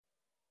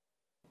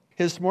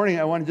This morning,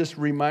 I want to just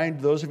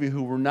remind those of you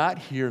who were not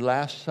here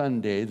last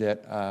Sunday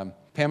that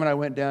Pam and I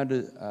went down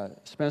to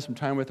spend some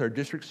time with our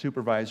district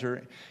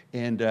supervisor,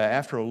 and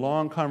after a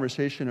long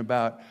conversation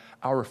about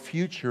our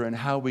future and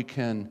how we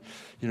can,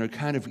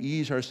 kind of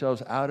ease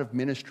ourselves out of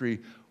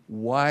ministry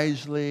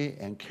wisely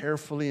and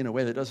carefully in a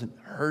way that doesn't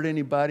hurt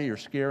anybody or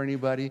scare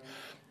anybody,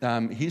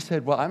 he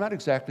said, well, I'm not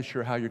exactly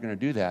sure how you're going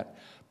to do that,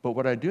 but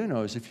what I do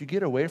know is if you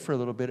get away for a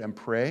little bit and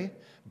pray,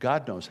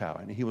 God knows how,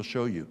 and he will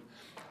show you.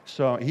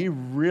 So he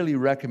really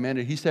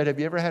recommended, he said, have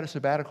you ever had a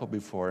sabbatical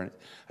before? And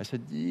I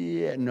said,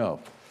 yeah, no.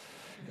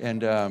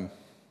 And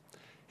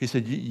he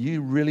said,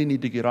 you really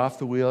need to get off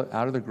the wheel,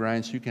 out of the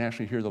grind, so you can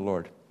actually hear the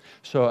Lord.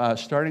 So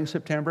starting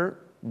September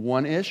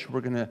 1-ish,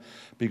 we're going to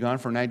be gone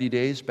for 90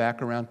 days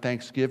back around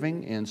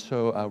Thanksgiving. And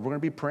so we're going to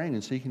be praying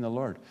and seeking the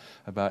Lord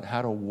about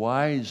how to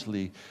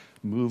wisely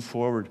move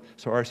forward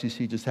so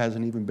RCC just has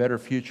an even better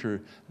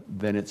future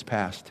than its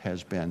past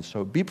has been.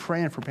 So be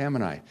praying for Pam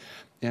and I.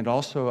 And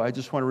also, I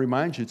just want to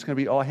remind you, it's going to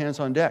be all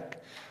hands on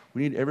deck.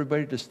 We need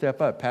everybody to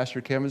step up.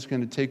 Pastor Kevin's going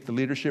to take the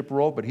leadership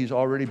role, but he's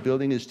already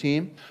building his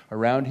team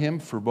around him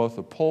for both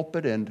the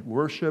pulpit and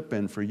worship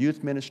and for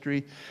youth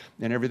ministry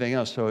and everything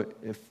else. So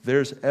if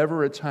there's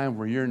ever a time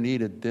where you're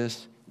needed,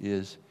 this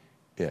is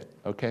it,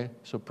 okay?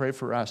 So pray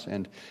for us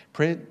and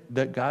pray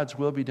that God's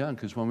will be done,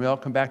 because when we all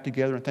come back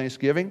together on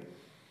Thanksgiving,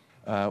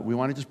 we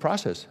want to just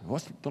process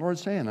what's the Lord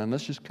saying, and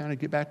let's just kind of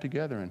get back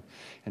together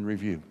and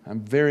review.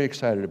 I'm very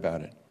excited about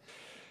it.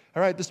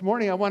 All right, this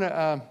morning I want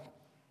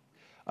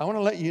to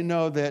let you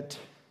know that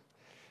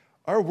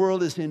our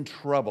world is in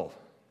trouble.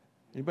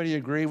 Anybody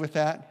agree with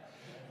that?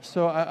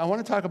 So I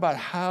want to talk about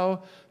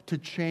how to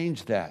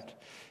change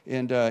that.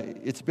 And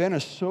it's been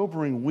a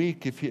sobering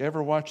week if you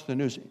ever watch the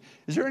news.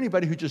 Is there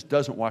anybody who just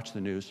doesn't watch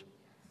the news?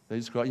 They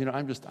just go,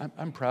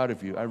 I'm proud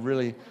of you.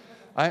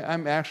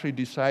 I'm actually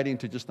deciding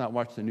to just not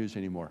watch the news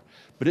anymore.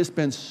 But it's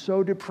been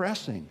so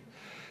depressing.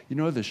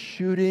 The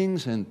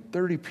shootings and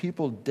 30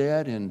 people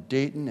dead in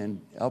Dayton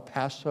and El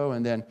Paso.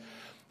 And then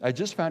I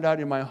just found out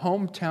in my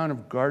hometown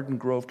of Garden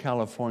Grove,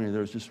 California,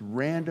 there was this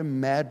random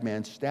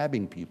madman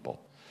stabbing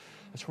people.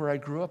 That's where I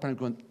grew up. And I'm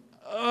going,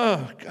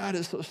 oh, God,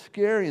 it's so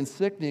scary and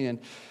sickening. And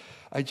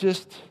I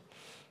just,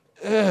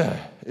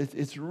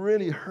 it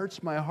really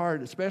hurts my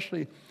heart,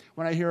 especially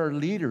when I hear our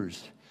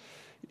leaders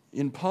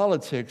in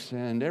politics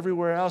and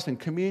everywhere else, and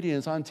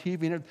comedians on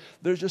TV, and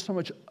there's just so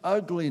much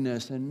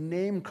ugliness and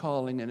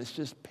name-calling, and it's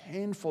just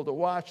painful to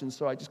watch, and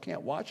so I just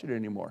can't watch it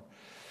anymore.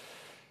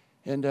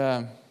 And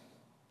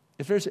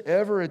if there's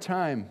ever a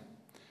time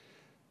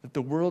that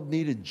the world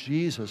needed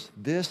Jesus,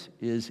 this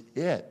is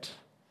it.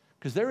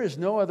 Because there is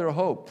no other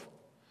hope.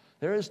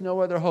 There is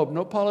no other hope.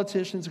 No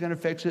politician's going to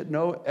fix it,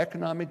 no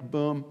economic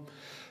boom,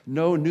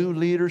 no new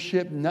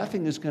leadership.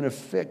 Nothing is going to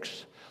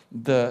fix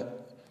the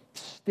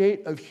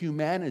state of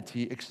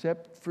humanity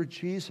except for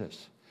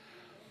Jesus.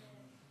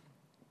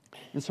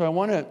 And so I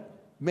want to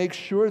make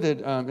sure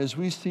that as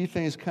we see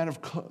things kind of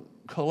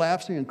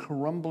collapsing and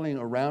crumbling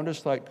around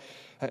us, like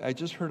I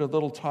just heard a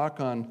little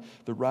talk on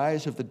the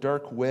rise of the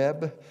dark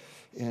web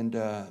and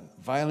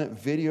violent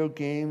video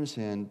games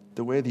and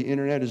the way the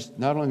internet is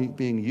not only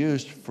being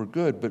used for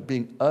good, but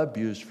being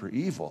abused for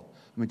evil.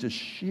 I mean, just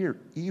sheer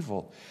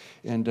evil.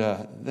 And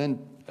then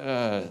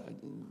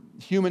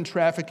human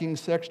trafficking,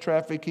 sex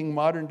trafficking,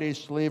 modern-day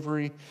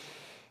slavery,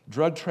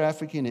 drug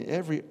trafficking, and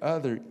every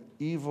other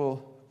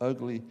evil,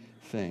 ugly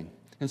thing.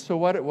 And so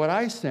what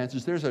I sense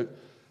is there's a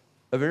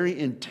very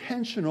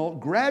intentional,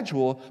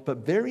 gradual,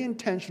 but very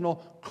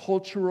intentional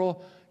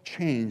cultural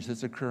change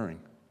that's occurring.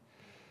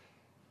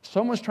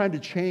 Someone's trying to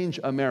change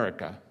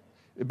America.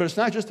 But it's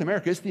not just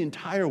America, it's the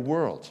entire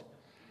world.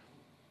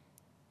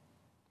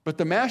 But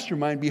the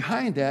mastermind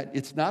behind that,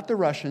 it's not the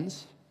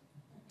Russians,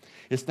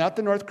 it's not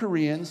the North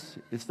Koreans,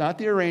 it's not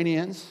the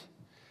Iranians,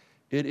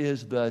 it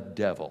is the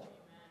devil.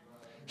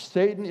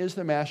 Satan is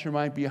the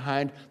mastermind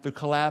behind the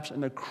collapse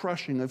and the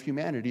crushing of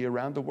humanity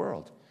around the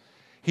world.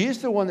 He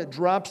is the one that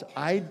drops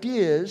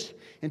ideas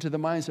into the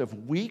minds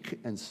of weak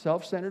and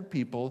self-centered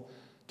people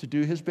to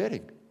do his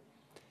bidding.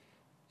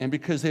 And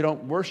because they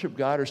don't worship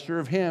God or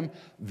serve him,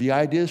 the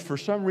ideas, for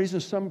some reason,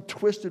 some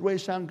twisted way,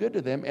 sound good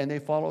to them, and they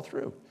follow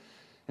through.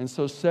 And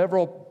so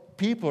several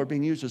people are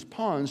being used as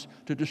pawns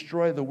to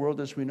destroy the world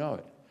as we know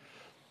it.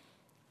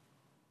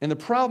 And the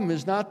problem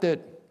is not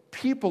that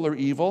people are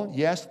evil.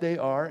 Yes, they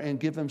are, and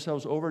give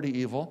themselves over to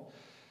evil.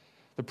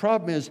 The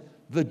problem is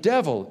the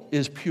devil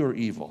is pure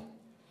evil.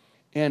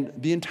 And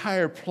the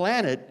entire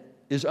planet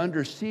is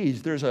under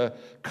siege. There's a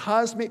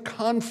cosmic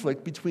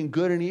conflict between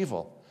good and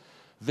evil.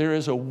 There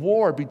is a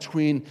war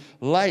between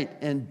light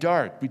and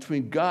dark,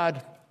 between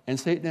God and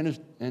Satan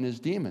and his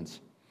demons.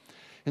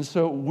 And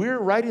so we're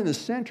right in the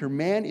center.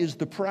 Man is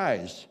the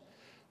prize.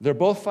 They're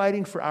both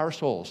fighting for our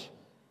souls.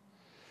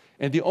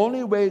 And the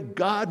only way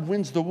God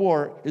wins the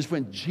war is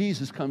when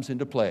Jesus comes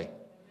into play.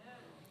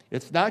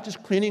 It's not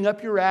just cleaning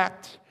up your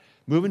act,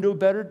 moving to a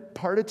better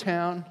part of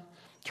town,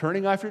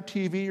 turning off your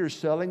TV or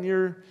selling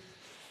your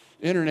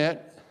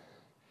internet.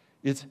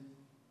 It's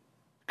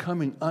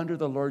coming under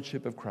the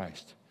lordship of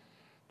Christ.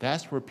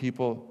 That's where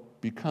people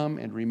become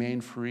and remain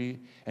free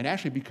and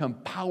actually become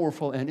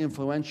powerful and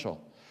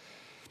influential.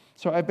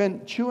 So I've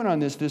been chewing on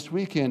this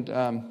weekend.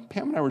 Pam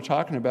and I were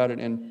talking about it,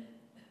 and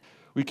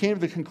we came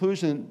to the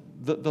conclusion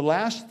that the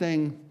last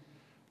thing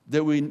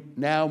that we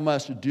now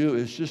must do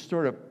is just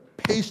sort of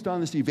paste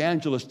on this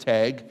evangelist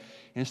tag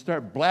and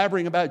start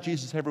blabbering about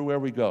Jesus everywhere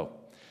we go.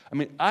 I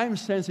mean, I'm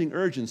sensing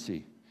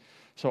urgency.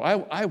 So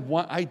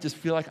I just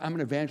feel like I'm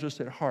an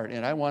evangelist at heart,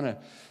 and I want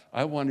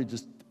to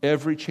just,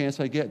 every chance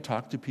I get,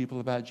 talk to people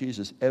about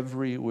Jesus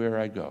everywhere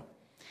I go.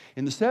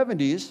 In the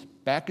 70s,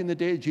 back in the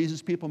day,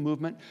 Jesus People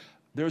movement,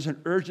 there was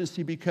an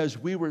urgency because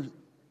we were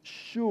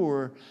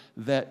sure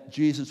that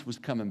Jesus was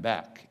coming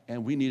back,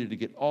 and we needed to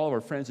get all of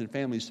our friends and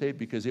family saved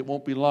because it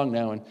won't be long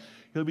now, and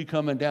he'll be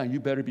coming down. You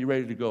better be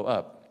ready to go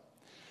up.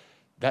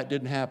 That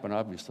didn't happen,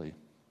 obviously.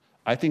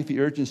 I think the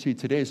urgency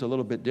today is a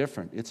little bit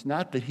different. It's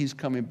not that he's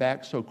coming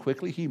back so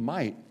quickly. He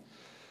might,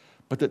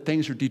 but that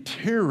things are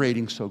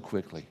deteriorating so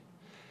quickly.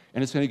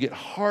 And it's going to get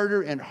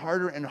harder and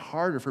harder and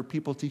harder for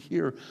people to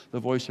hear the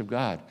voice of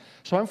God.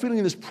 So I'm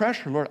feeling this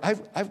pressure, Lord.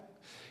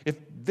 If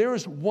there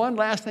was one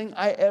last thing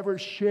I ever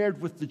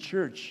shared with the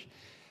church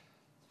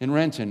in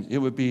Renton, it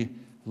would be,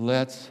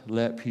 let's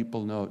let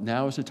people know.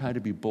 Now is the time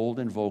to be bold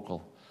and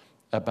vocal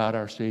about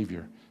our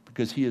Savior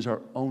because he is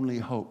our only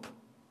hope.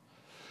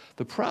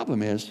 The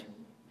problem is,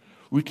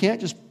 we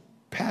can't just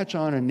patch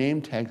on a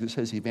name tag that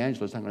says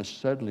evangelist. I'm going to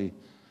suddenly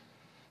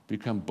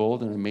become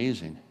bold and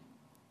amazing.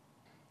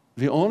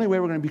 The only way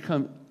we're going to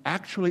become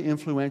actually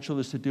influential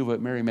is to do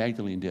what Mary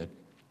Magdalene did.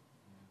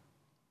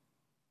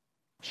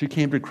 She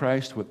came to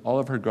Christ with all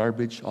of her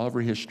garbage, all of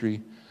her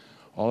history,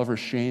 all of her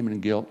shame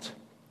and guilt,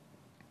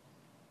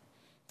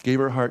 gave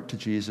her heart to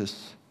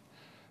Jesus,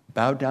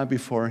 bowed down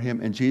before him,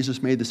 and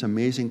Jesus made this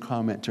amazing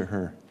comment to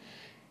her.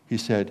 He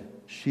said,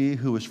 "She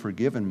who is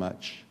forgiven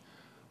much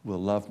will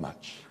love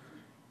much."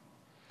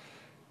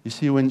 You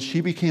see, when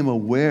she became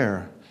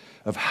aware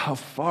of how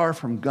far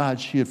from God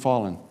she had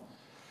fallen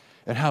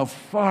and how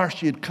far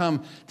she had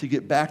come to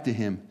get back to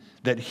him,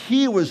 that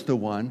he was the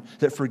one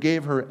that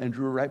forgave her and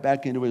drew her right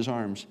back into his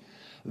arms.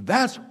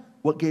 That's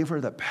what gave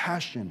her the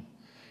passion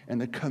and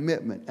the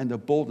commitment and the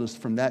boldness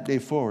from that day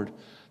forward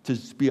to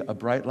be a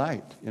bright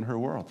light in her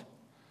world.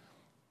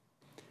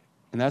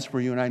 And that's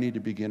where you and I need to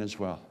begin as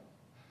well.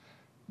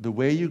 The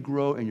way you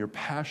grow in your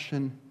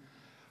passion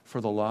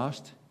for the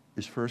lost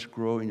is first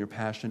grow in your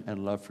passion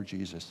and love for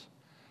Jesus.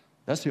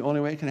 That's the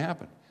only way it can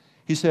happen.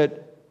 He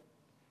said,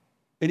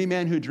 "Any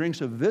man who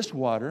drinks of this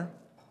water,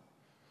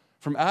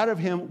 from out of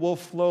him will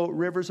flow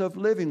rivers of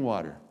living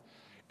water."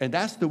 And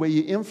that's the way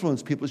you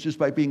influence people, is just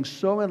by being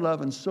so in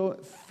love and so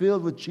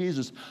filled with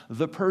Jesus,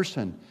 the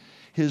person,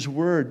 his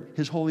word,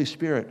 his Holy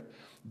Spirit,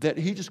 that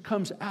he just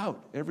comes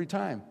out every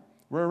time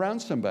we're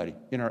around somebody,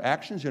 in our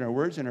actions, in our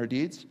words, in our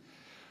deeds.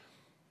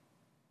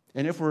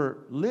 And if we're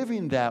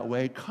living that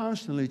way,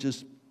 constantly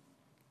just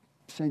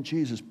saying,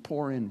 "Jesus,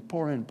 pour in,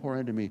 pour in, pour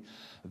into me,"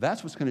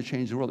 that's what's going to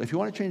change the world. If you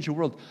want to change the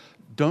world,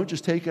 don't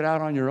just take it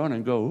out on your own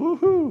and go,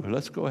 "Woohoo,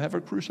 let's go have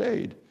a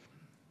crusade."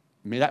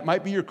 I mean, that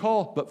might be your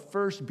call, but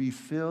first be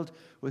filled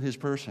with his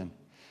person.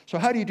 So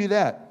how do you do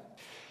that?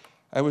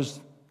 I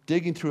was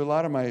digging through a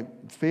lot of my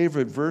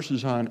favorite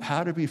verses on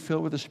how to be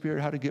filled with the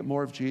Spirit, how to get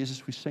more of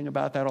Jesus. We sing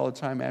about that all the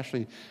time.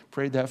 Ashley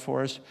prayed that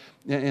for us.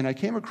 And I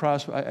came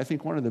across, I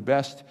think, one of the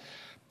best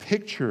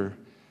picture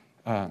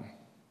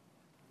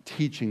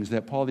teachings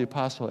that Paul the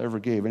Apostle ever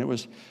gave. And it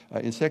was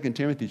in 2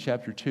 Timothy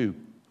chapter 2.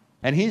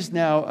 And he's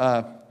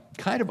now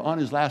kind of on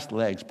his last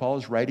legs. Paul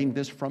is writing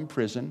this from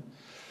prison.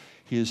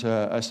 He has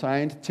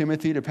assigned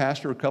Timothy to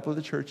pastor a couple of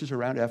the churches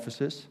around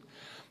Ephesus.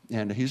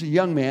 And he's a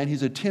young man.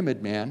 He's a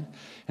timid man.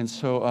 And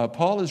so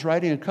Paul is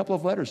writing a couple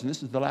of letters. And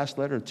this is the last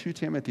letter to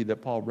Timothy that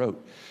Paul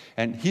wrote.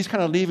 And he's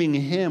kind of leaving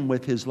him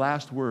with his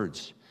last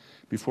words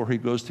before he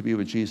goes to be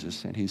with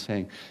Jesus. And he's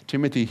saying,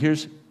 "Timothy,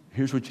 here's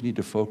what you need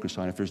to focus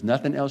on. If there's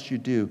nothing else you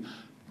do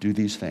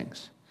these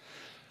things."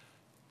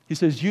 He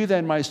says, "You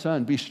then, my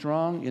son, be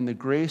strong in the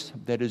grace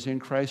that is in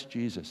Christ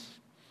Jesus.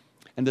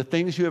 And the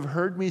things you have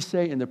heard me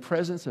say in the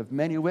presence of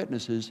many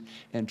witnesses,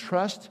 and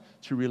trust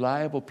to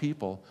reliable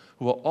people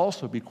who will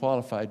also be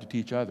qualified to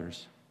teach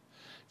others.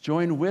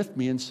 Join with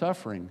me in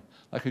suffering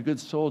like a good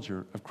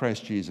soldier of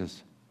Christ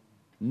Jesus.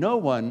 No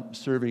one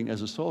serving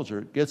as a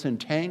soldier gets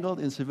entangled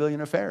in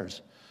civilian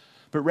affairs,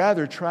 but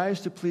rather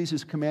tries to please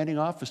his commanding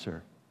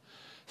officer.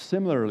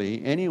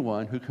 Similarly,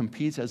 anyone who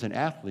competes as an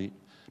athlete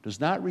does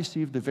not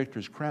receive the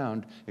victor's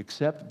crown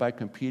except by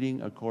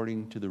competing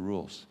according to the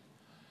rules.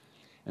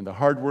 And the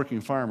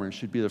hardworking farmer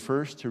should be the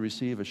first to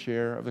receive a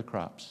share of the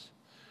crops.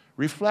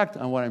 Reflect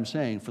on what I'm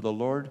saying, for the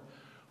Lord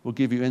will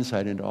give you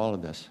insight into all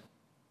of this."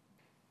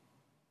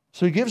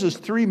 So he gives us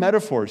three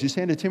metaphors. He's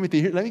saying to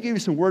Timothy, "Here, let me give you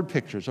some word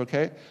pictures,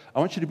 okay? I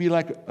want you to be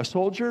like a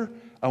soldier,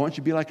 I want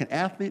you to be like an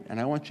athlete, and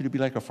I want you to be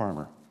like a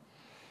farmer."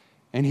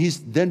 And he's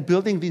then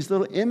building these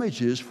little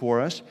images for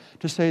us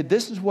to say,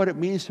 this is what it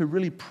means to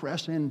really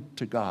press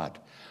into God.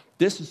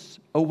 This is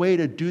a way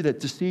to do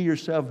that, to see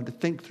yourself and to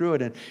think through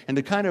it. And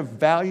the kind of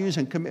values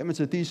and commitments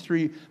that these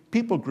three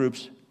people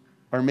groups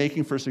are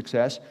making for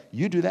success,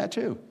 you do that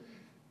too.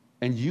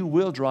 And you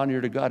will draw near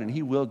to God, and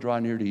he will draw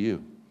near to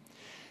you.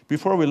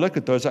 Before we look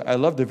at those, I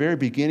love the very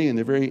beginning and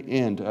the very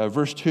end.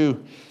 Verse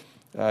 2,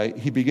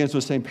 he begins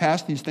with saying,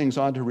 pass these things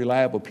on to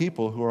reliable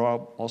people who are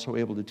also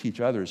able to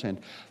teach others.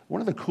 And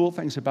one of the cool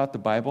things about the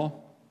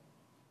Bible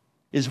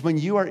is when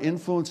you are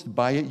influenced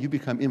by it, you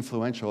become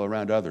influential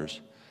around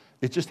others.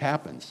 It just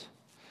happens.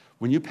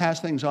 When you pass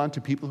things on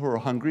to people who are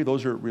hungry,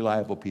 those are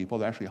reliable people,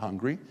 they're actually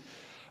hungry.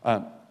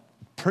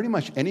 Pretty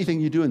much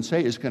anything you do and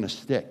say is going to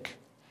stick.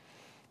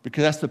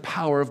 Because that's the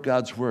power of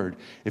God's word.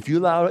 If you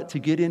allow it to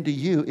get into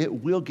you, it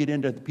will get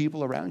into the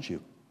people around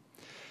you.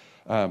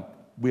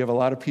 We have a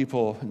lot of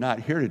people not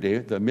here today.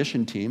 The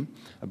mission team,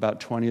 about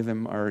 20 of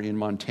them are in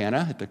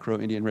Montana at the Crow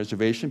Indian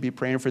Reservation. Be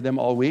praying for them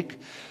all week.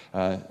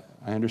 I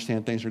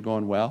understand things are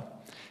going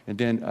well. And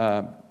then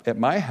at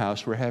my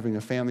house, we're having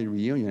a family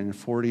reunion, and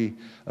 40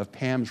 of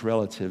Pam's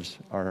relatives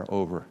are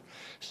over.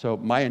 So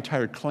my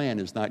entire clan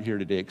is not here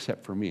today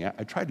except for me.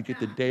 I tried to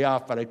get the day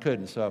off, but I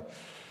couldn't. So.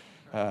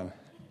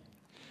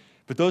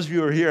 But those of you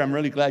who are here, I'm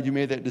really glad you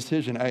made that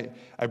decision.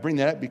 I bring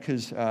that up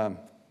because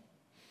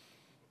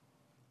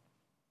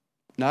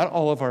not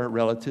all of our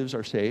relatives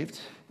are saved,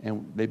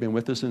 and they've been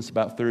with us since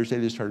about Thursday.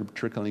 They started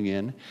trickling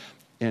in.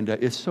 And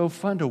it's so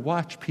fun to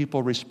watch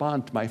people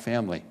respond to my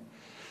family,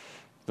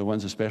 the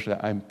ones especially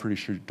I'm pretty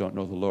sure don't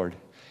know the Lord.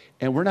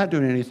 And we're not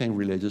doing anything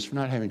religious.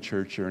 We're not having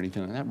church or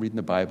anything. We're not reading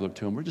the Bible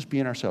to them. We're just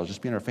being ourselves,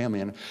 just being our family.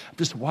 And I'm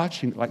just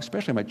watching, like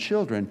especially my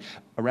children,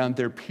 around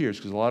their peers,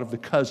 because a lot of the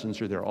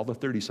cousins are there, all the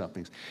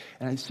 30-somethings.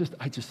 And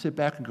I just sit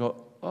back and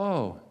go,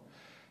 oh,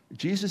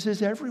 Jesus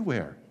is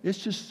everywhere. It's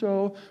just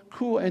so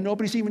cool. And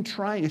nobody's even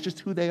trying. It's just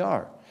who they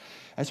are.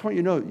 I just want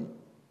you to know,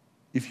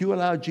 if you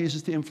allow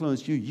Jesus to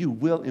influence you, you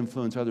will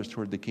influence others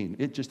toward the kingdom.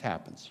 It just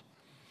happens.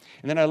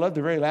 And then I love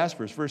the very last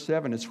verse, verse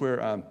 7. It's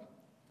where...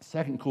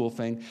 Second cool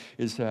thing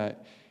is it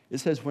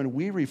says when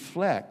we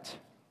reflect,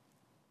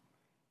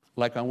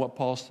 like on what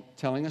Paul's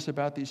telling us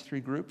about these three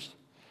groups,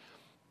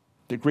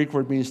 the Greek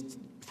word means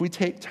if we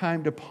take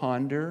time to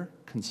ponder,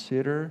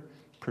 consider,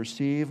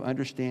 perceive,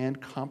 understand,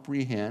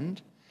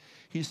 comprehend,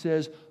 he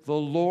says the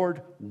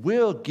Lord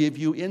will give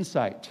you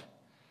insight.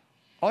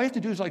 All you have to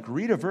do is like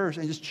read a verse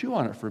and just chew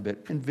on it for a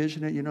bit,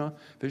 envision it,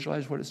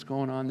 visualize what is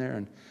going on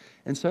there,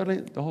 and suddenly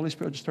the Holy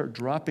Spirit will just start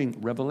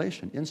dropping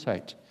revelation,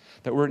 insight.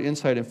 That word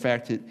insight, in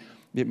fact, it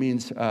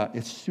means,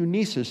 it's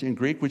sunesis in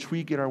Greek, which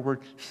we get our word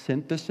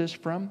synthesis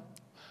from.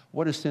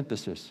 What is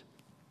synthesis?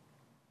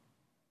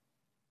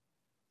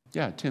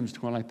 Yeah, Tim's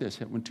going like this.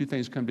 When two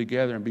things come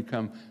together and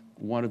become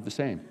one of the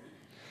same.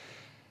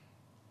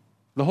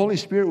 The Holy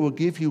Spirit will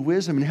give you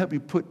wisdom and help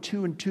you put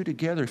two and two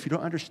together. If you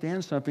don't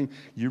understand something,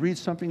 you read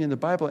something in the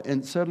Bible,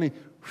 and suddenly,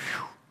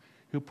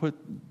 he'll put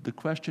the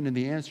question and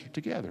the answer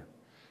together.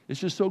 It's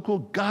just so cool.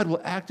 God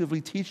will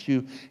actively teach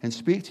you and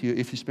speak to you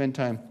if you spend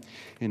time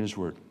in his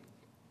word.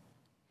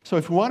 So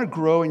if you want to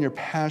grow in your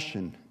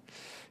passion,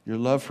 your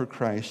love for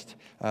Christ,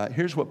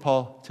 here's what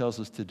Paul tells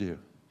us to do.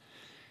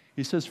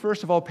 He says,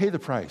 first of all, pay the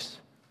price.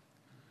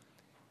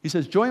 He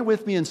says, join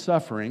with me in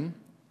suffering,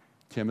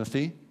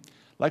 Timothy,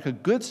 like a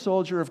good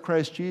soldier of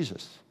Christ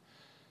Jesus.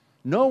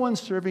 No one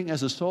serving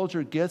as a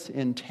soldier gets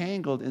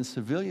entangled in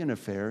civilian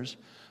affairs,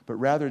 but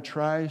rather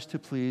tries to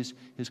please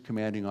his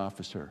commanding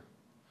officer.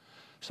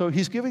 So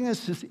he's giving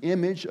us this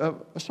image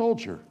of a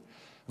soldier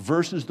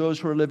versus those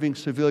who are living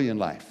civilian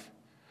life.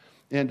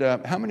 And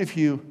how many of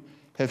you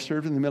have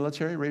served in the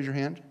military? Raise your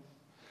hand.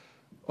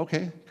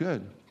 Okay,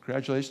 good.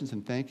 Congratulations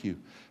and thank you.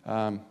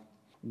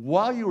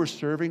 While you were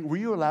serving, were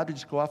you allowed to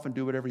just go off and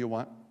do whatever you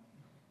want?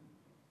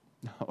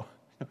 No.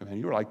 Man,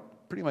 you were like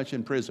pretty much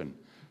in prison.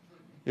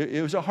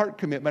 It was a heart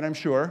commitment, I'm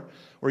sure,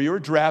 or you were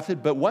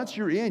drafted, but once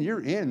you're in,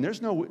 you're in.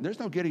 There's no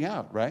getting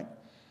out, right?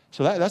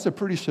 So that's a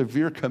pretty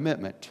severe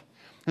commitment.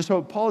 And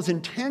so Paul is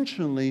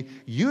intentionally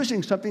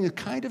using something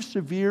that's kind of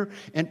severe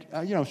and,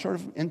 sort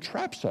of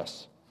entraps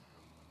us.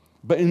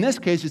 But in this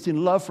case, it's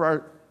in love for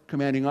our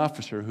commanding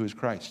officer, who is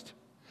Christ.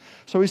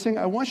 So he's saying,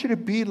 I want you to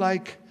be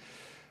like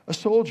a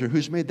soldier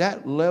who's made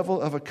that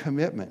level of a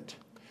commitment.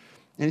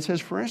 And he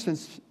says, for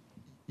instance,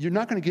 you're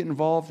not going to get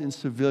involved in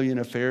civilian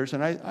affairs.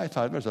 And I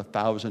thought there's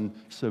 1,000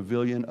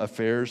 civilian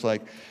affairs,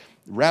 like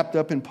wrapped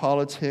up in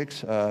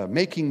politics,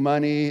 making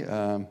money,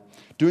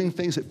 doing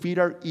things that feed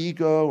our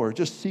ego, or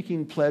just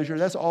seeking pleasure.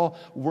 That's all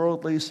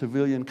worldly,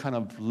 civilian kind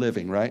of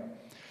living, right?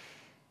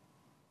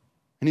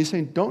 And he's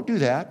saying, don't do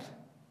that.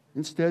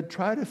 Instead,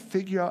 try to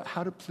figure out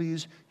how to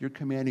please your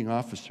commanding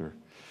officer.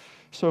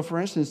 So, for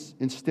instance,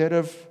 instead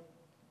of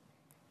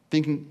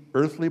thinking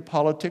earthly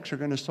politics are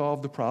going to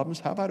solve the problems,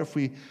 how about if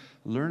we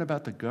learn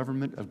about the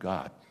government of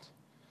God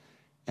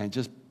and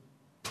just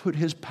put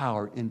his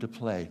power into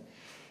play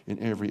in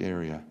every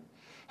area?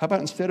 How about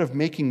instead of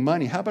making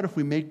money, how about if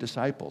we make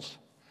disciples?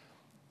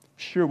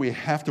 Sure, we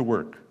have to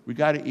work. We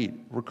got to eat.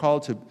 We're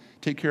called to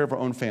take care of our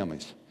own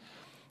families.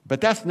 But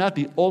that's not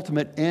the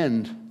ultimate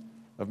end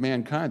of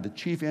mankind. The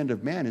chief end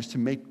of man is to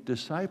make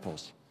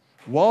disciples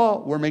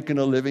while we're making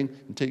a living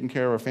and taking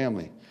care of our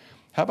family.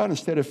 How about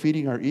instead of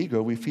feeding our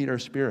ego, we feed our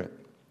spirit?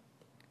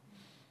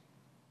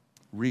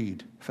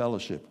 Read,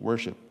 fellowship,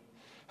 worship.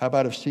 How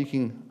about if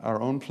seeking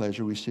our own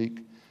pleasure, we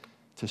seek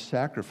to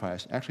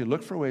sacrifice? Actually,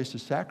 look for ways to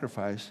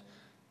sacrifice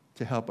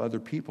to help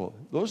other people.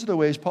 Those are the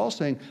ways Paul's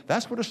saying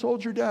that's what a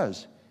soldier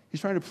does. He's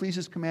trying to please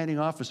his commanding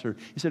officer.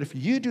 He said, if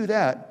you do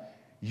that,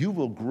 you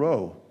will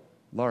grow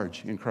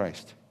large in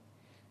Christ.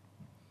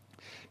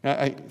 Now,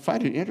 I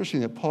find it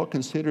interesting that Paul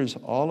considers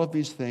all of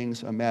these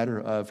things a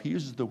matter of, he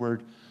uses the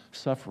word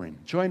suffering.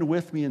 Join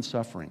with me in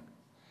suffering.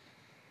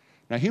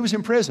 Now, he was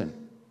in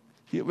prison.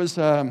 It was,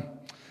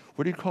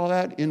 what do you call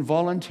that?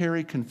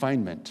 Involuntary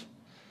confinement.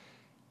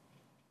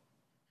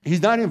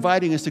 He's not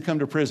inviting us to come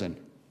to prison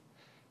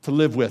to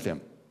live with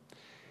him.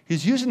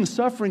 He's using the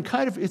suffering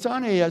kind of, it's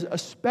on a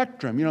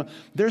spectrum. You know,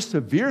 there's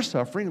severe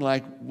suffering,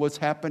 like what's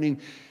happening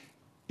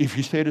if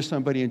you say to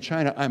somebody in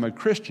China, I'm a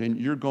Christian,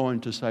 you're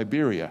going to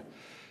Siberia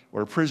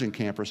or a prison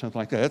camp or something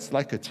like that. That's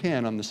like a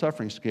 10 on the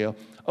suffering scale.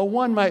 A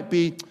 1 might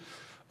be,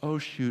 oh,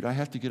 shoot, I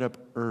have to get up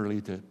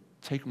early to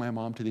take my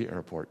mom to the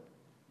airport,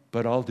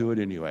 but I'll do it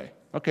anyway.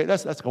 Okay,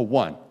 that's like a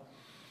 1.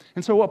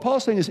 And so what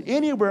Paul's saying is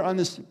anywhere on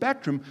this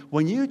spectrum,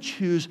 when you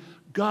choose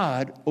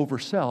God over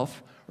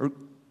self or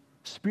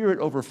spirit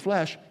over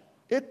flesh,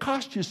 it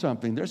costs you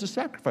something. There's a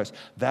sacrifice.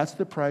 That's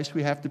the price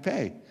we have to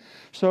pay.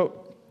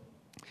 So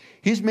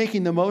he's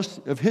making the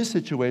most of his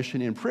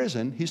situation in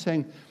prison. He's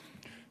saying,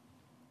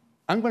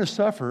 I'm going to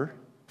suffer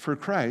for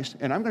Christ,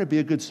 and I'm going to be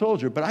a good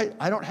soldier, but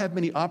I don't have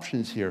many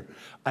options here.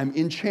 I'm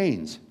in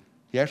chains.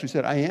 He actually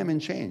said, I am in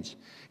chains.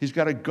 He's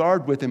got a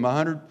guard with him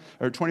 100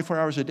 or 24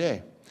 hours a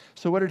day.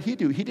 So what did he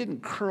do? He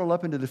didn't curl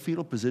up into the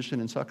fetal position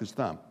and suck his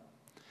thumb.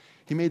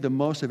 He made the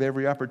most of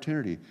every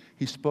opportunity.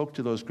 He spoke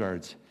to those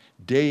guards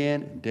day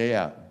in, day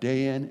out,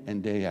 day in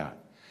and day out.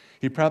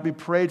 He probably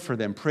prayed for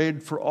them,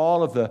 prayed for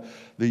all of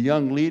the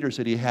young leaders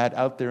that he had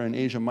out there in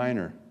Asia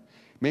Minor,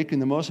 making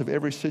the most of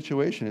every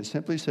situation. It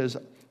simply says,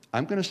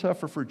 I'm going to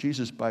suffer for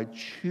Jesus by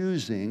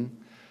choosing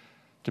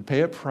to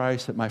pay a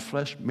price that my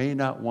flesh may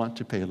not want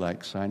to pay,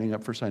 like signing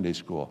up for Sunday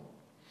school,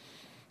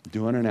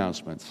 doing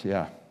announcements,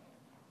 yeah.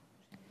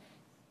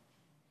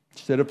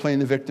 Instead of playing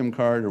the victim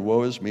card or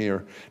woe is me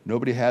or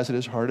nobody has it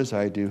as hard as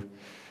I do,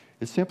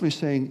 it's simply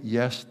saying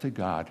yes to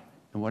God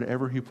and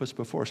whatever he puts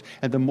before us.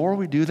 And the more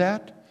we do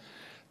that,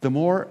 the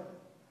more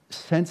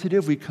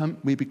sensitive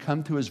we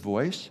become to his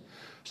voice,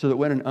 so that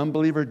when an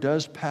unbeliever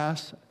does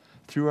pass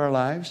through our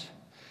lives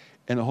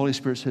and the Holy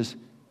Spirit says,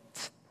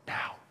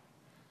 now,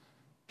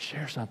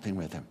 share something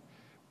with him,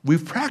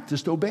 we've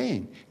practiced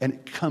obeying, and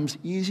it comes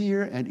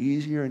easier and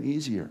easier and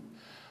easier.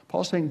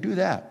 Paul's saying, do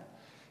that,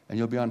 and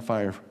you'll be on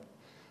fire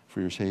for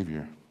your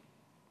Savior.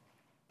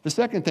 The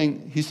second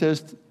thing he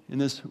says in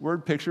this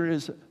word picture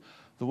is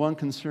the one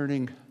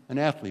concerning an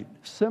athlete.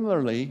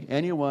 Similarly,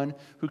 anyone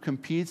who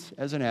competes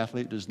as an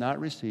athlete does not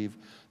receive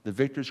the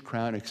victor's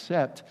crown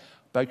except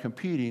by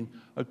competing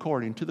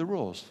according to the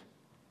rules.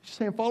 He's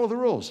saying follow the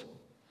rules.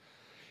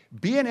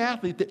 Be an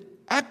athlete that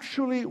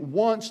actually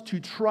wants to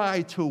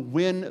try to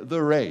win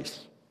the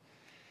race.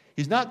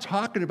 He's not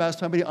talking about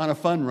somebody on a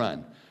fun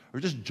run or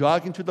just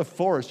jogging through the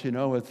forest,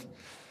 with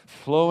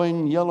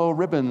flowing yellow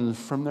ribbons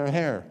from their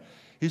hair.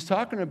 He's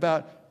talking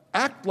about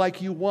act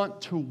like you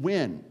want to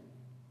win.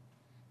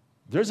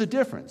 There's a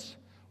difference.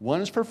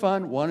 One is for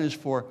fun, one is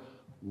for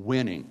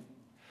winning.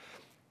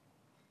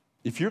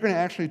 If you're going to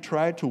actually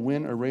try to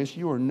win a race,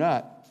 you are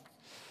not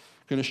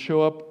going to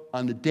show up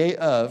on the day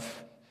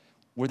of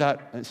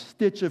without a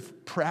stitch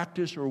of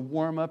practice or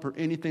warm-up or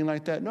anything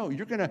like that. No,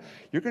 you're going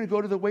to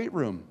go to the weight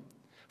room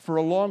for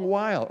a long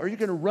while, or you're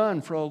going to run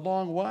for a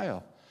long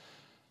while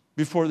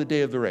before the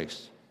day of the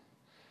race.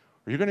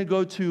 Or you're going to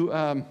go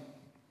to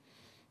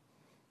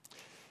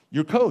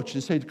your coach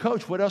and say,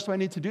 Coach, what else do I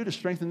need to do to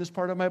strengthen this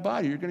part of my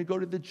body? You're going to go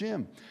to the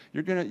gym.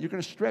 You're going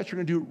to stretch. You're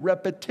going to do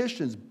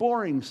repetitions,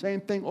 boring,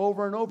 same thing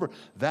over and over.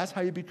 That's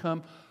how you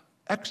become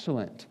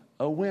excellent,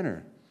 a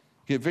winner,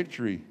 get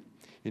victory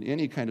in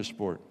any kind of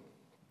sport.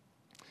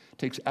 It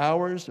takes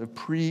hours of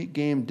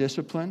pre-game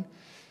discipline.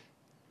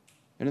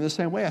 And in the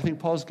same way, I think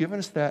Paul's given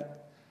us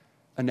that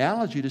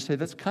analogy to say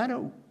that's kind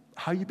of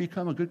how you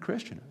become a good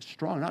Christian.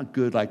 Strong, not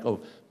good like,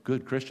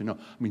 good Christian. No, I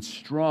mean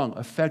strong,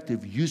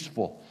 effective,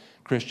 useful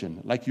Christian.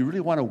 Like you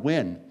really want to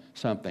win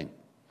something.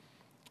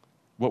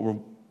 What we're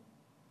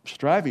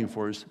striving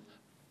for is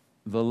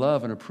the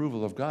love and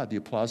approval of God, the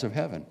applause of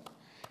heaven.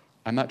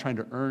 I'm not trying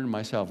to earn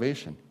my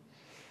salvation.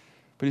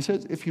 But he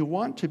says, if you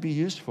want to be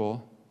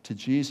useful to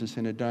Jesus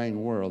in a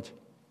dying world,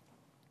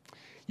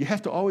 you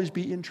have to always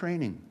be in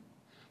training.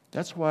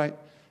 That's why,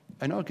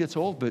 I know it gets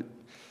old, but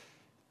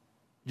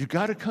you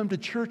got to come to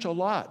church a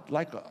lot,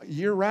 like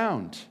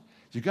year-round.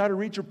 You got to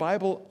read your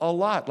Bible a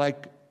lot,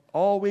 like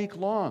all week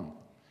long,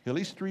 at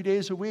least 3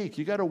 days a week.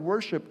 You got to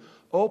worship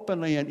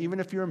openly, and even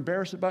if you're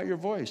embarrassed about your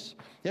voice,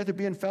 you have to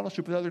be in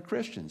fellowship with other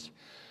Christians.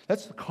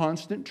 That's the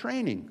constant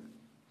training.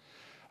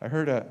 I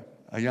heard a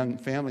young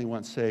family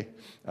once say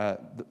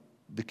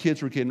the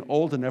kids were getting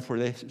old enough where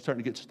they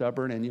starting to get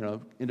stubborn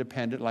and,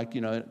 independent, like,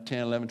 10,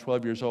 11,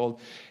 12 years old.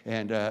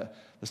 And the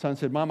son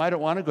said, Mom, I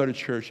don't want to go to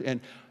church.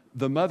 And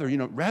the mother,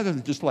 rather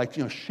than just like,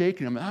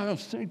 shaking him,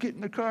 get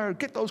in the car,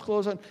 get those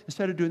clothes on.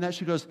 Instead of doing that,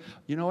 she goes,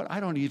 you know what? I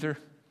don't either.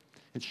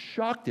 It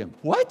shocked him.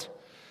 What?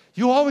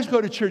 You always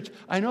go to church.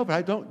 I know, but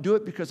I don't do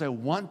it because I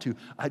want to.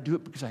 I do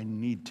it because I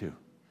need to.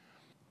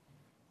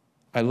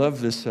 I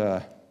love this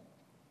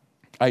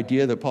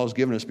idea that Paul's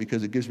given us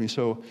because it gives me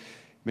so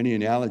many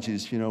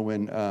analogies. You know,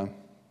 when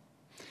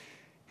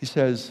he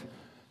says,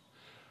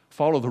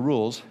 follow the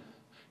rules,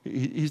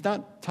 he's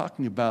not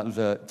talking about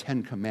the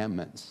 10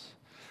 Commandments,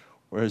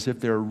 or as if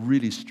there are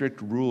really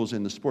strict rules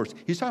in the sports.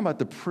 He's talking about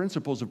the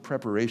principles of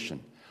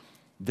preparation.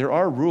 There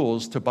are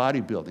rules to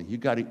bodybuilding. You've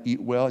got to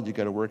eat well, you've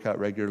got to work out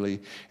regularly,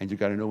 and you've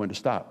got to know when to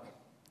stop.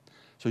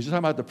 So he's talking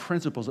about the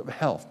principles of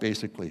health,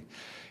 basically.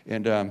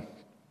 And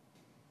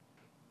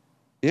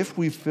if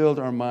we filled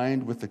our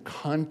mind with the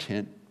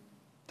content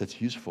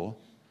that's useful,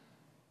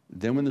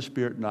 then when the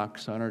Spirit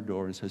knocks on our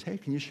door and says, hey,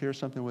 can you share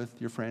something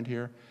with your friend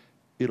here?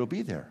 It'll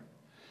be there.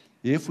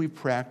 If we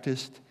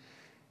practiced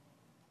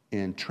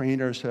and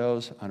trained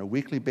ourselves on a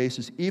weekly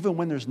basis, even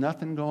when there's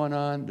nothing going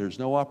on, there's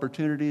no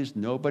opportunities,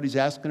 nobody's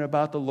asking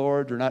about the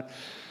Lord, they're not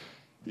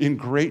in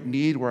great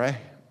need where I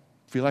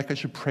feel like I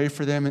should pray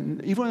for them.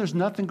 And even when there's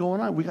nothing going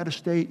on, we got to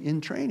stay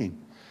in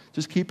training.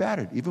 Just keep at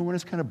it, even when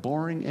it's kind of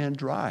boring and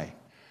dry.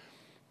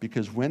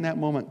 Because when that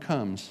moment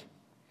comes,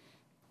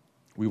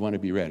 we want to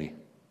be ready.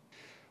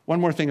 One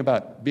more thing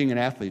about being an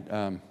athlete.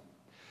 I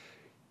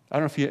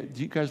don't know if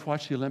do you guys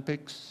watch the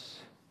Olympics?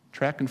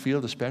 Track and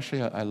field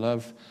especially. I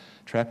love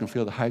track and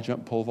field, the high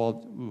jump, pole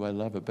vault. Ooh, I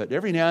love it. But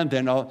every now and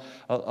then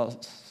I'll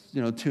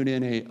tune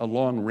in a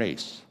long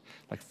race,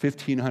 like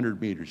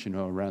 1,500 meters,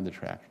 around the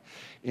track.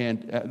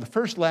 And the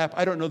first lap,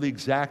 I don't know the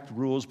exact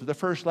rules, but the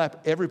first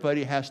lap,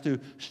 everybody has to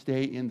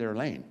stay in their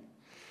lane.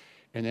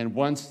 And then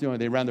once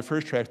they round the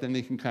first track, then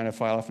they can kind of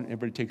file off and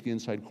everybody take the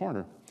inside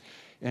corner.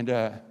 And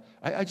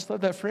I just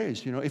love that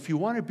phrase. If you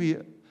want to be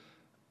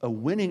a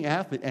winning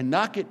athlete and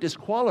not get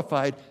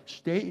disqualified,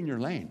 stay in your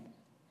lane.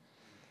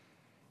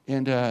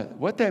 And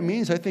what that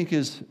means, I think,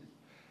 is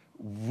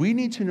we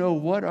need to know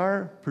what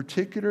our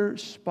particular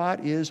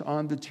spot is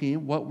on the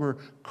team, what we're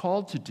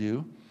called to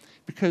do,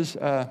 because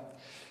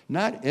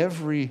not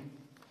every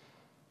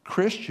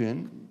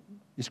Christian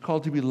is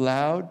called to be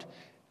loud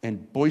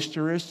and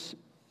boisterous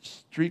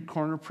street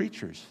corner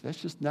preachers.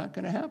 That's just not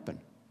going to happen.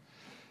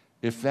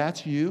 If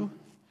that's you,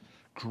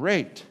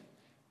 great.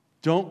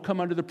 Don't come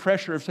under the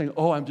pressure of saying,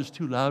 oh, I'm just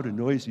too loud and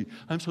noisy.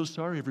 I'm so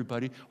sorry,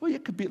 everybody. Well, you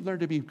could learn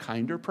to be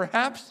kinder,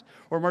 perhaps,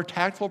 or more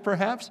tactful,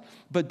 perhaps,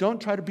 but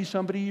don't try to be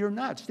somebody you're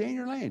not. Stay in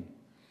your lane.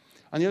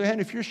 On the other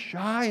hand, if you're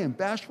shy and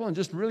bashful and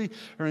just really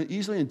are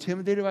easily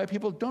intimidated by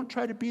people, don't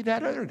try to be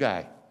that other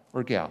guy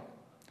or gal.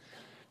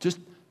 Just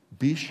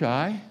be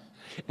shy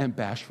and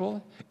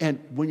bashful, and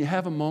when you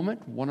have a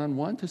moment,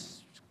 one-on-one, to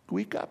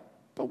squeak up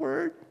a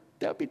word,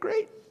 that would be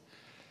great.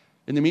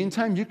 In the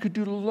meantime, you could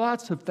do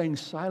lots of things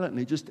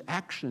silently, just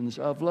actions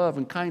of love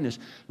and kindness.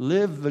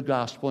 Live the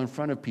gospel in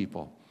front of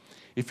people.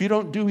 If you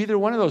don't do either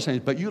one of those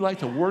things, but you like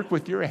to work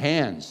with your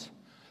hands,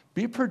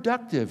 be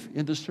productive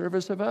in the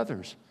service of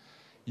others.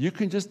 You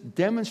can just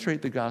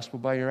demonstrate the gospel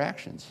by your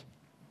actions.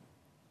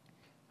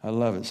 I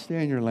love it.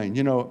 Stay in your lane.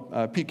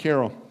 Pete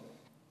Carroll,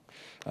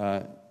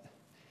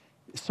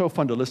 it's so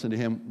fun to listen to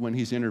him when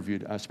he's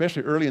interviewed,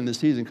 especially early in the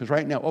season, because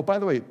right now, oh, by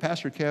the way,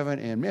 Pastor Kevin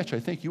and Mitch, I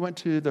think you went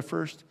to the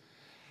first,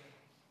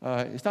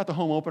 it's not the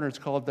home opener, it's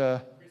called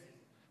the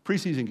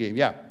preseason game.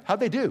 Yeah. How'd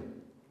they do?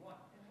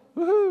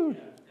 Woohoo!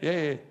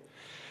 Yeah.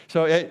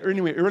 So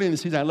anyway, early in the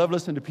season, I love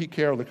listening to Pete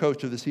Carroll, the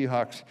coach of the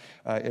Seahawks.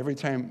 Every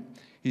time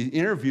he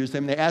interviews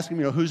them, they ask him,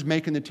 who's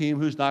making the team,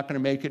 who's not going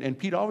to make it. And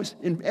Pete always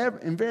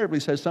invariably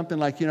says something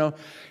like,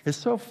 it's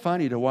so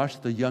funny to watch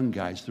the young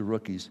guys, the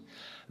rookies.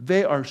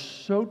 They are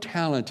so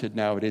talented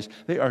nowadays.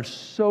 They are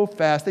so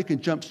fast. They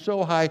can jump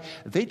so high.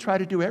 They try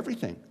to do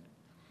everything.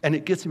 And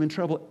it gets them in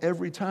trouble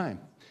every time,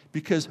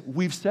 because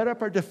we've set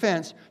up our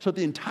defense so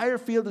the entire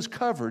field is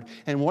covered,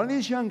 and one of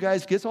these young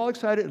guys gets all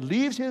excited,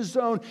 leaves his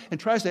zone, and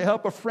tries to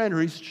help a friend,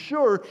 or he's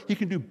sure he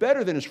can do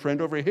better than his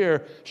friend over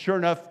here. Sure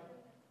enough,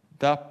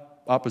 the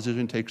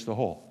opposition takes the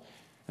hole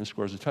and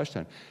scores a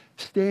touchdown.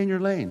 Stay in your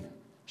lane.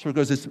 So it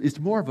goes, it's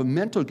more of a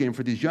mental game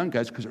for these young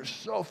guys because they're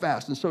so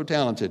fast and so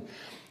talented.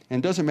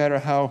 And it doesn't matter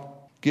how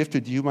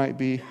gifted you might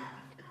be,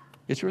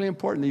 it's really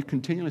important that you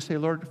continually say,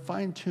 Lord,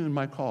 fine-tune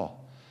my call.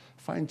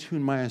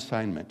 Fine-tune my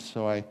assignment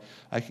so I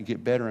can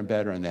get better and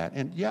better on that.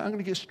 And yeah, I'm going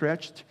to get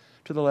stretched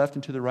to the left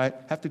and to the right,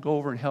 have to go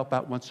over and help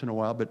out once in a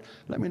while, but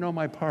let me know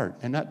my part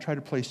and not try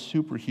to play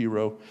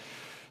superhero,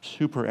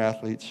 super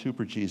athlete,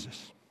 super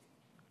Jesus.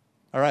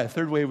 All right,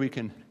 third way we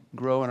can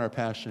grow in our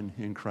passion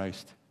in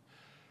Christ.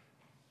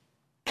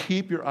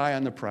 Keep your eye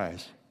on the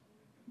prize.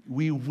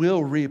 We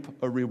will reap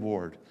a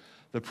reward.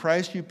 The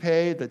price you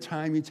pay, the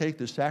time you take,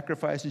 the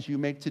sacrifices you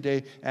make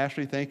today,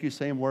 Ashley, thank you,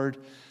 same word,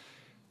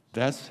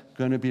 that's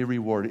going to be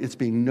rewarded. It's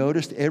being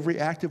noticed. Every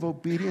act of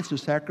obedience or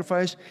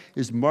sacrifice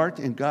is marked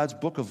in God's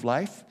book of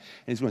life.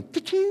 And he's going,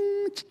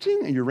 cha-ching,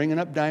 cha-ching, and you're ringing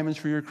up diamonds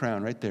for your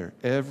crown right there,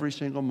 every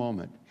single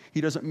moment.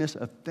 He doesn't miss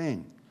a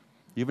thing,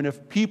 even if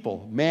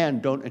man,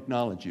 don't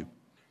acknowledge you.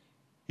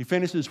 He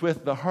finishes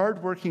with, the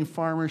hardworking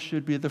farmer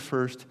should be the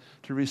first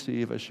to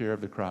receive a share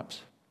of the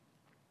crops.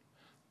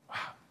 Wow.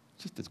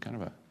 Just it's kind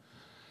of a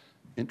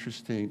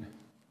interesting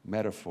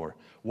metaphor.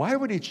 Why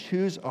would he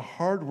choose a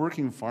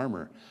hardworking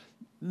farmer?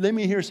 Let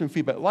me hear some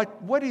feedback. Like,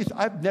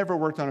 I've never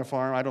worked on a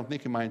farm, I don't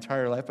think, in my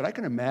entire life, but I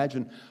can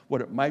imagine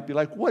what it might be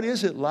like. What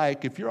is it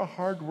like if you're a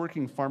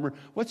hardworking farmer?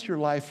 What's your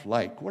life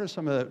like? What are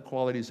some of the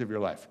qualities of your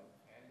life?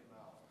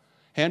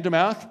 Hand to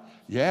mouth?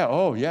 Yeah,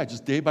 oh, yeah,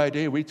 just day by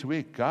day, week to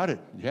week. Got it,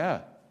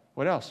 yeah.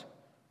 What else?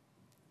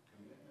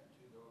 Commitment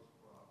to those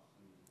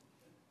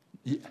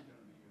crops.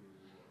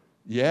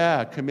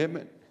 Yeah,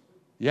 commitment.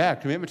 Yeah,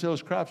 commitment to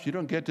those crops. You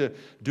don't get to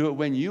do it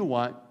when you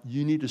want.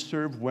 You need to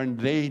serve when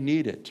they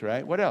need it,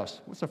 right? What else?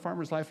 What's a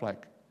farmer's life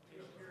like?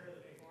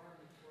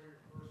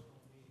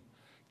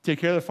 Take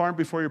care of the farm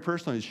before your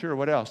personal needs. Sure,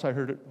 what else? I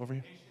heard it over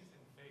here.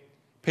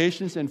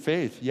 Patience and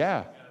faith.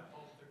 Yeah.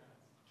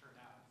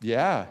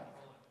 Yeah.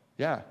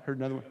 Yeah, heard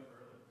another one.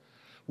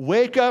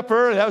 Wake up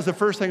early. That was the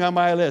first thing on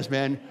my list,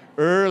 man.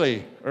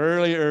 Early.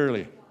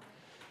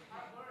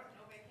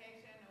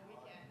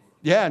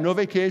 Yeah, no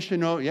vacation,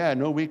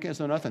 no weekends,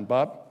 no nothing.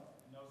 Bob?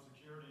 No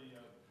security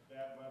of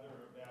bad weather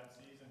or bad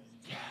season.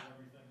 You do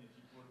everything that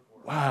you work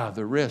for. Wow,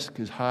 the risk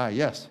is high.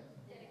 Yes?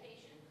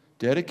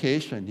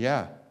 Dedication,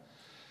 yeah.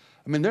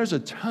 I mean, there's a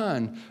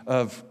ton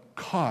of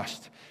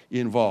cost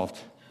involved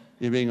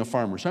in being a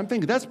farmer. So I'm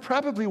thinking that's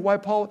probably why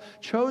Paul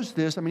chose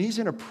this. I mean, he's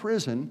in a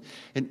prison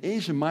in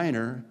Asia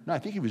Minor. No, I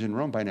think he was in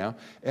Rome by now.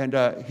 And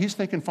he's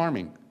thinking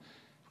farming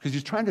because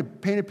he's trying to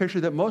paint a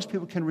picture that most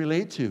people can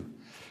relate to.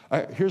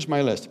 Here's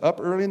my list.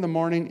 Up early in the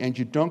morning, and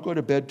you don't go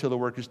to bed till the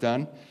work is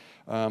done.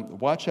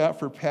 Watch out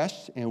for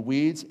pests and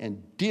weeds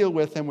and deal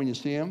with them when you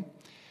see them.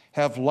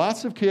 Have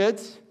lots of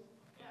kids.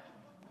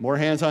 More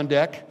hands on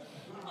deck.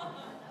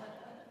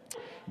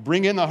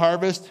 Bring in the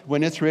harvest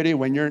when it's ready,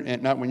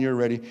 not when you're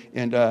ready.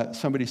 And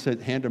somebody said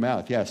hand to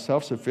mouth. Yeah,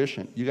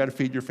 self-sufficient. You got to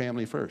feed your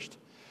family first.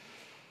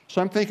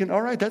 So I'm thinking,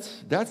 all right,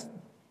 that's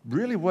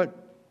really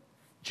what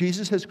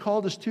Jesus has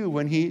called us to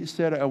when he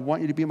said, I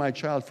want you to be my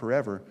child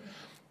forever.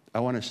 I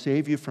want to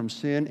save you from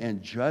sin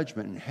and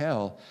judgment and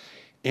hell.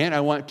 And I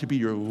want to be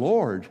your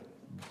Lord,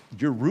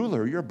 your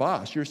ruler, your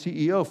boss, your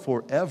CEO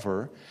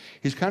forever.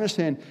 He's kind of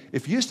saying,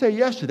 if you say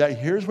yes to that,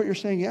 here's what you're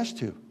saying yes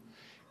to.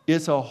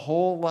 It's a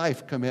whole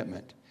life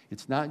commitment.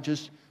 It's not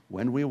just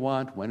when we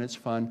want, when it's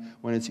fun,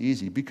 when it's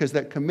easy. Because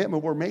that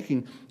commitment we're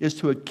making is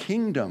to a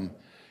kingdom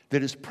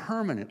that is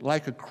permanent.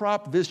 Like a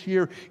crop this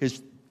year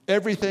is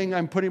everything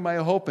I'm putting my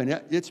hope in.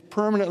 It's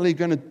permanently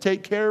going to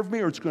take care of me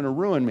or it's going to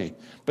ruin me.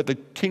 But the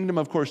kingdom,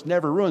 of course,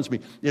 never ruins me.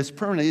 It's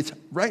permanent. It's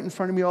right in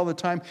front of me all the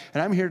time.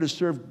 And I'm here to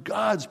serve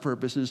God's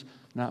purposes,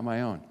 not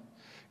my own.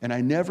 And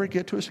I never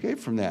get to escape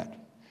from that.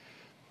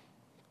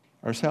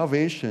 Our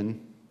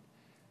salvation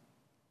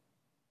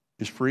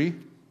is free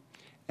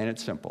and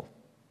it's simple.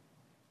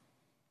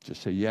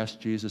 Just say, yes,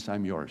 Jesus,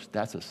 I'm yours.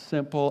 That's a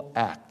simple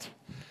act.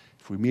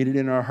 If we mean it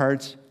in our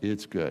hearts,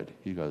 it's good.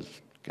 He goes,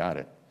 got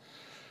it.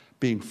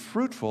 Being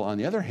fruitful, on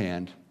the other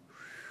hand,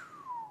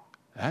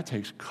 that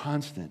takes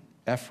constant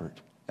effort,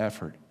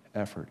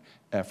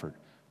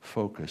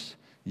 focus.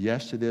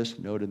 Yes to this,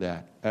 no to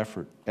that.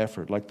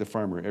 Effort, like the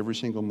farmer, every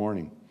single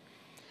morning.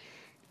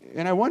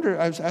 And I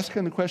was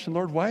asking the question,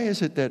 Lord, why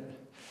is it that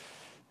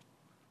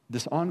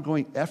this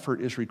ongoing effort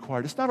is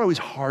required? It's not always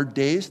hard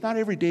days. Not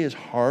every day is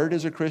hard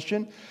as a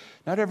Christian.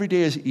 Not every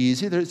day is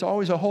easy. There's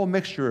always a whole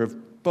mixture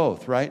of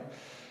both, right?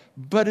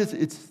 But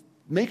it's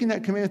making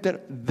that commitment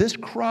that this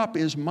crop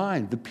is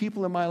mine. The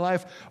people in my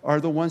life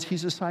are the ones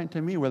he's assigned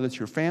to me, whether it's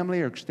your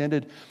family or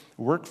extended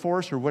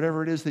workforce or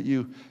whatever it is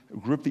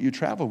group that you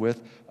travel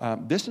with.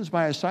 This is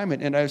my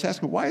assignment. And I was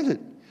asking, why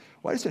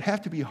does it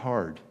have to be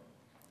hard,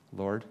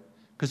 Lord?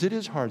 Because it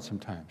is hard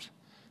sometimes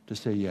to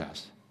say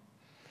yes.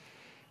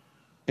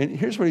 And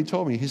here's what he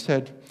told me. He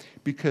said,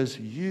 because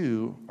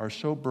you are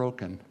so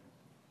broken,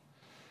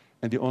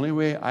 and the only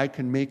way I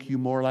can make you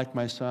more like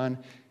my son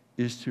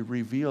is to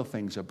reveal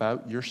things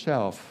about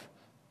yourself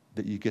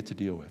that you get to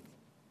deal with.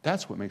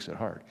 That's what makes it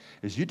hard,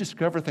 is you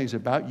discover things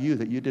about you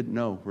that you didn't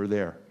know were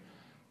there.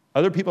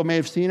 Other people may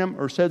have seen them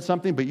or said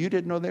something, but you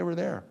didn't know they were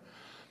there.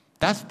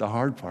 That's the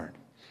hard part,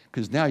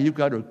 because now you've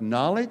got to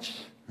acknowledge,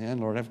 man,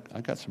 Lord,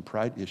 I've got some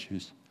pride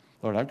issues.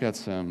 Lord, I've got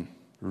some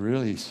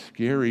really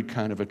scary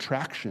kind of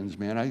attractions,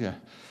 man.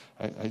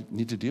 I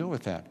need to deal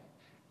with that.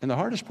 And the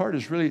hardest part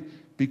is really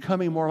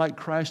becoming more like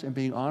Christ and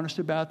being honest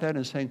about that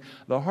and saying,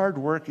 the hard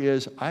work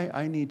is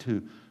I need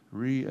to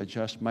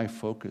readjust my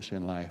focus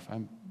in life.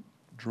 I'm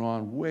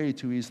drawn way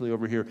too easily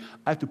over here.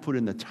 I have to put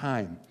in the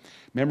time,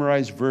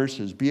 memorize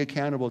verses, be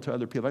accountable to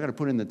other people. I got to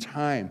put in the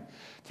time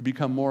to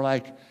become more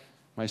like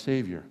my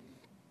Savior.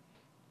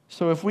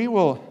 So if we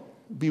will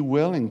be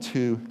willing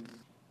to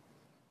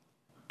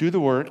do the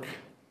work,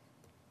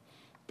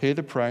 pay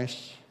the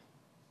price,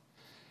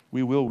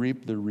 we will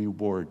reap the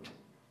reward.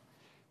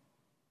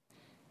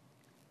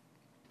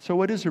 So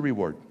what is a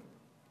reward?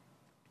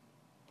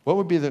 What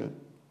would be the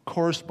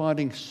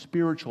corresponding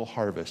spiritual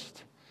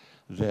harvest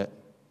that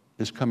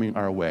is coming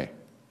our way?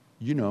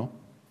 You know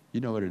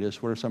what it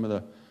is. What are some of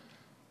the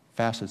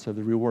facets of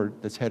the reward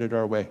that's headed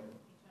our way?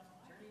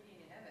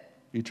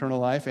 Eternal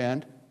life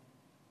and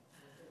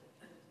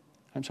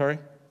I'm sorry?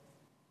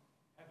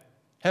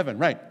 Heaven,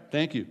 right.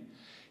 Thank you.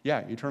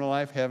 Yeah, eternal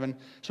life, heaven.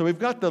 So we've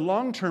got the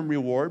long-term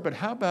reward, but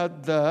how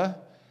about the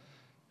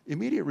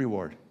immediate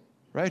reward?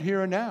 Right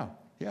here and now.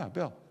 Yeah,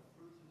 Bill.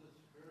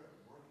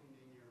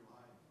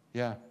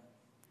 Yeah.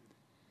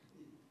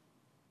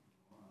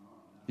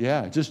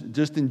 Yeah,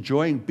 just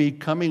enjoying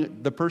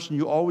becoming the person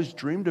you always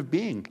dreamed of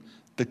being,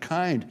 the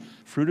kind,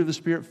 fruit of the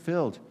Spirit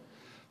filled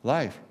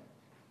life.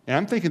 And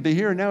I'm thinking the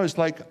here and now is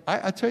like,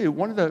 I tell you,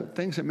 one of the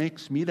things that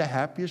makes me the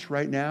happiest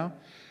right now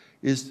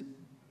is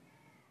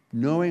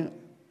knowing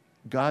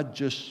God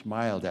just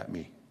smiled at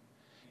me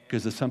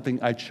because of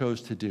something I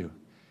chose to do.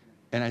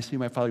 And I see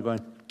my Father going,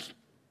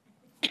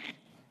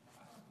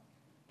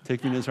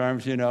 take me in his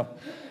arms, you know.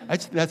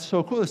 That's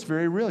so cool. It's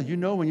very real. You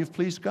know when you've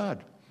pleased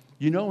God.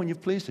 You know when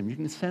you've pleased him. You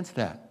can sense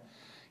that.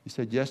 You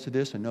said yes to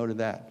this and no to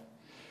that.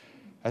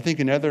 I think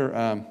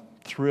another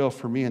thrill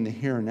for me in the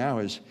here and now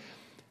is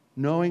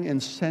knowing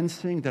and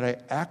sensing that I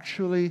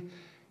actually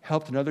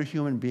helped another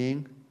human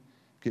being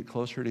get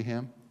closer to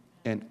him.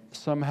 And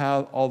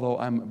somehow, although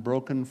I'm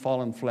broken,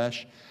 fallen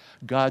flesh,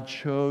 God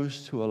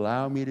chose to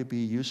allow me to be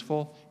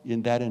useful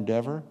in that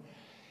endeavor.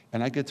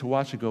 And I get to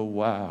watch and go,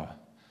 wow.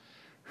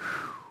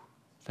 Whew.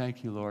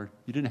 Thank you, Lord.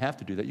 You didn't have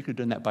to do that. You could have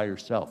done that by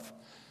yourself.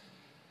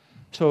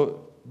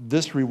 So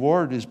this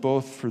reward is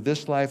both for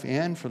this life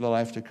and for the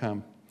life to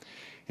come.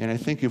 And I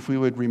think if we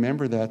would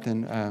remember that,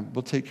 then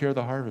we'll take care of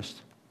the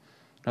harvest.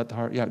 Not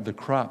the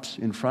crops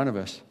in front of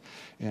us.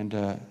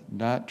 And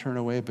not turn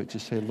away, but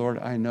just say, Lord,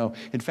 I know.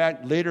 In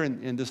fact, later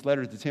in this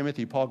letter to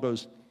Timothy, Paul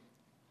goes,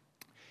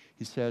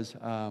 he says,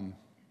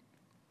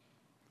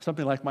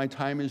 something like, my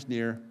time is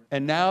near,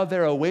 and now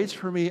there awaits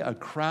for me a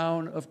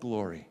crown of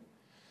glory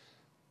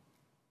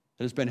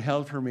that has been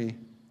held for me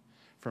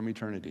from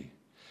eternity.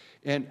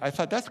 And I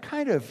thought, that's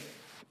kind of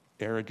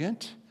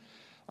arrogant.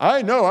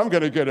 I know I'm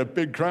going to get a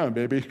big crown,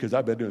 baby, because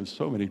I've been doing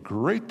so many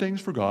great things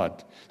for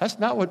God. That's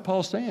not what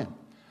Paul's saying.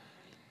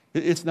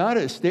 It's not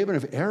a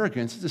statement of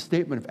arrogance. It's a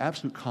statement of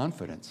absolute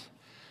confidence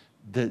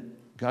that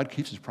God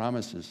keeps his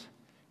promises.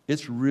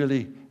 It's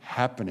really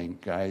happening,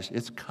 guys.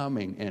 It's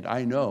coming, and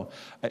I know.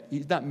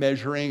 He's not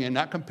measuring and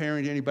not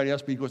comparing to anybody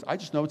else, but he goes, I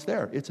just know it's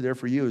there. It's there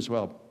for you as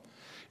well.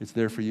 It's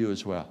there for you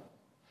as well.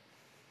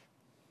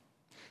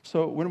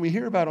 So when we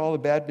hear about all the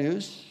bad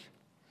news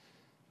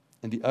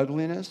and the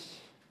ugliness,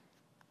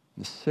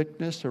 the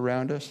sickness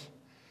around us,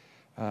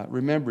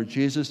 remember,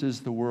 Jesus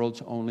is the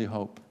world's only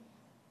hope.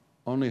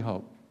 Only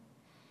hope.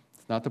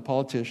 It's not the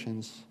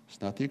politicians.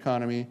 It's not the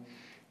economy.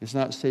 It's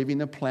not saving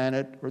the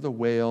planet or the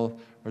whale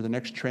or the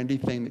next trendy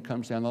thing that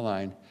comes down the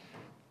line.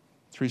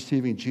 It's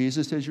receiving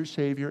Jesus as your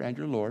Savior and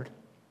your Lord,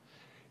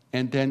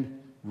 and then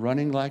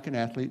running like an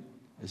athlete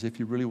as if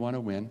you really want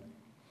to win.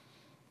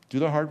 Do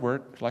the hard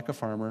work like a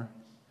farmer.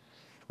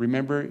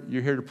 Remember,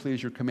 you're here to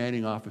please your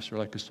commanding officer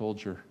like a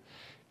soldier.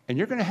 And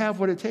you're going to have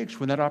what it takes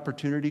when that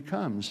opportunity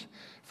comes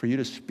for you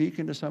to speak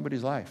into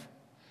somebody's life.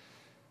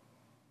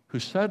 Who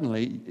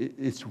suddenly,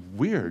 it's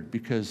weird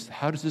because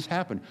how does this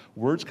happen?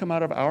 Words come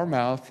out of our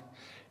mouth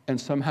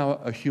and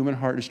somehow a human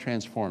heart is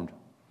transformed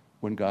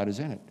when God is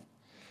in it.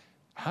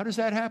 How does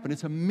that happen?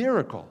 It's a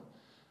miracle.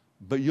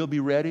 But you'll be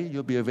ready,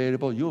 you'll be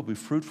available, you'll be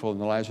fruitful in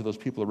the lives of those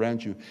people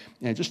around you.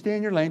 And just stay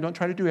in your lane. Don't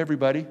try to do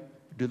everybody.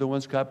 Do the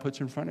ones God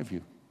puts in front of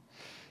you.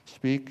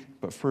 Speak,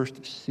 but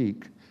first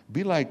seek.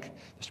 Be like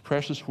this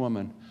precious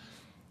woman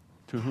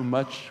to whom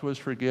much was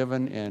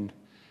forgiven and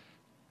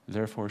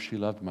therefore she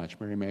loved much,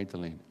 Mary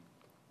Magdalene.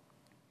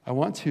 I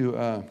want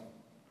to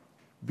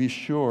be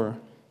sure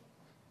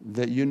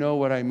that you know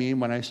what I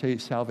mean when I say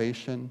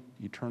salvation,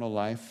 eternal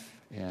life,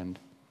 and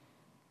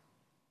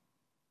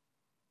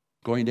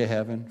going to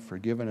heaven,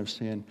 forgiven of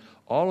sin.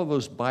 All of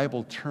those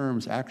Bible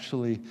terms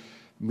actually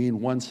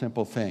mean one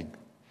simple thing.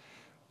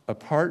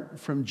 Apart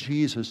from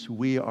Jesus,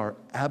 we are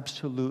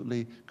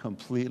absolutely,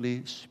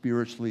 completely,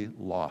 spiritually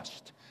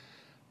lost.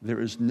 There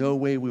is no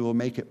way we will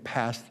make it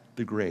past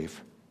the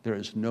grave. There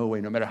is no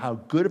way, no matter how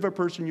good of a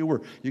person you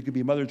were. You could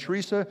be Mother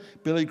Teresa,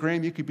 Billy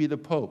Graham, you could be the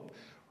Pope.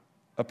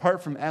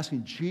 Apart from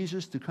asking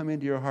Jesus to come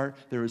into your heart,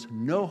 there is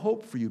no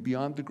hope for you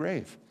beyond the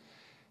grave.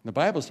 And the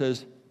Bible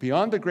says,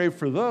 beyond the grave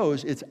for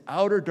those, it's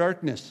outer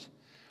darkness.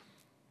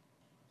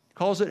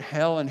 Calls it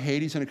hell and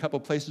Hades in a couple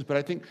places, but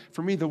I think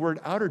for me the word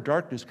outer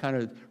darkness kind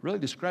of really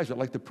describes it.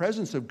 Like the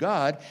presence of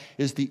God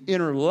is the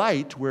inner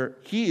light, where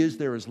he is,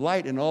 there is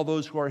light, and all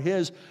those who are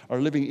his are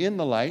living in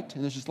the light.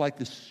 And there's just like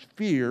this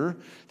sphere,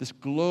 this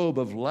globe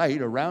of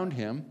light around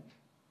him.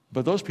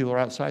 But those people are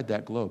outside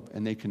that globe,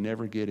 and they can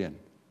never get in.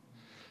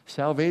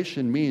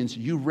 Salvation means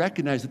you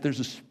recognize that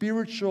there's a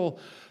spiritual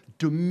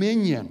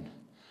dominion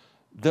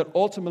that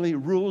ultimately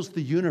rules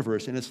the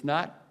universe. And it's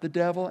not the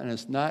devil and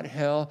it's not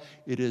hell.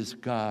 It is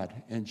God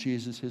and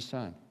Jesus, his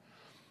son.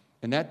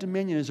 And that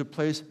dominion is a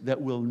place that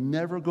will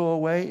never go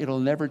away. It'll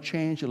never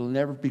change. It'll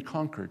never be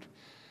conquered.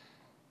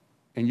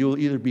 And you'll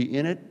either be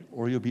in it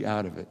or you'll be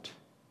out of it.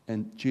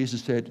 And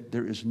Jesus said,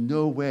 there is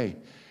no way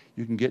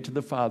you can get to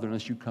the Father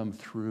unless you come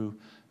through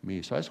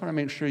me. So I just want to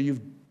make sure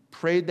you've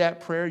prayed that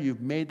prayer,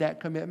 you've made that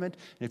commitment.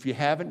 And if you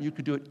haven't, you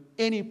could do it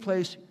any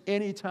place,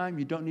 anytime.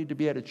 You don't need to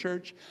be at a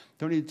church.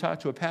 Don't need to talk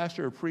to a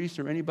pastor or priest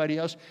or anybody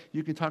else.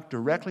 You can talk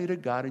directly to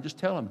God and just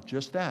tell him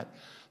just that.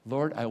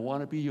 Lord, I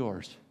want to be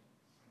yours.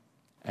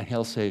 And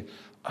he'll say,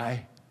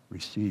 I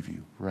receive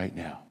you right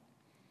now.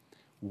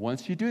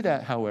 Once you do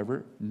that,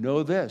 however,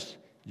 know this.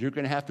 You're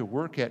going to have to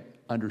work at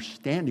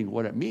understanding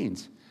what it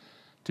means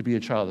to be a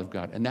child of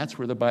God. And that's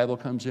where the Bible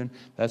comes in.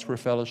 That's where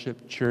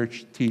fellowship,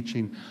 church,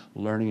 teaching,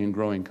 learning, and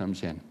growing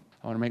comes in.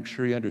 I want to make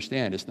sure you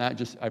understand. It's not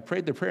just, I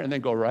prayed the prayer and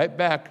then go right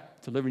back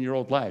to living your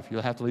old life.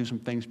 You'll have to leave some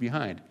things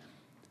behind.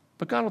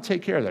 But God will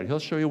take care of that. He'll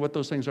show you what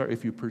those things are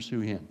if you pursue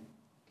him.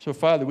 So,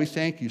 Father, we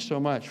thank you so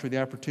much for the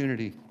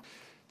opportunity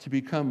to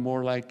become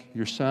more like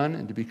your Son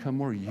and to become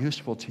more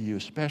useful to you,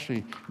 especially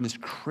in this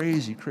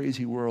crazy,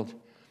 crazy world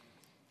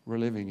we're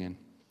living in.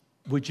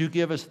 Would you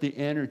give us the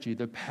energy,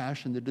 the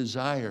passion, the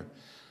desire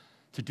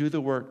to do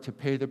the work, to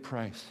pay the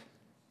price,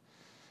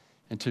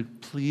 and to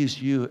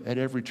please you at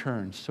every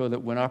turn, so that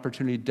when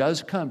opportunity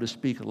does come to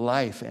speak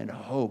life and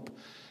hope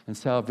and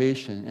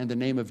salvation and the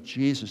name of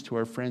Jesus to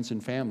our friends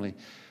and family,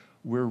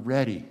 we're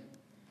ready,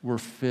 we're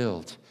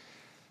filled.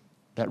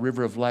 That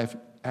river of life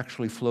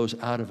actually flows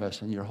out of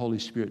us, and your Holy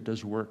Spirit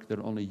does work that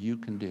only you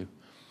can do.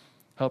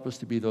 Help us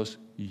to be those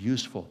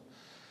useful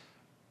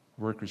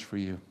workers for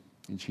you.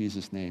 In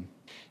Jesus' name.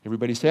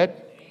 Everybody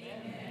said?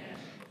 Amen.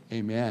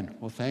 Amen.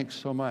 Well, thanks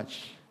so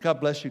much. God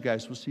bless you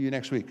guys. We'll see you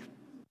next week.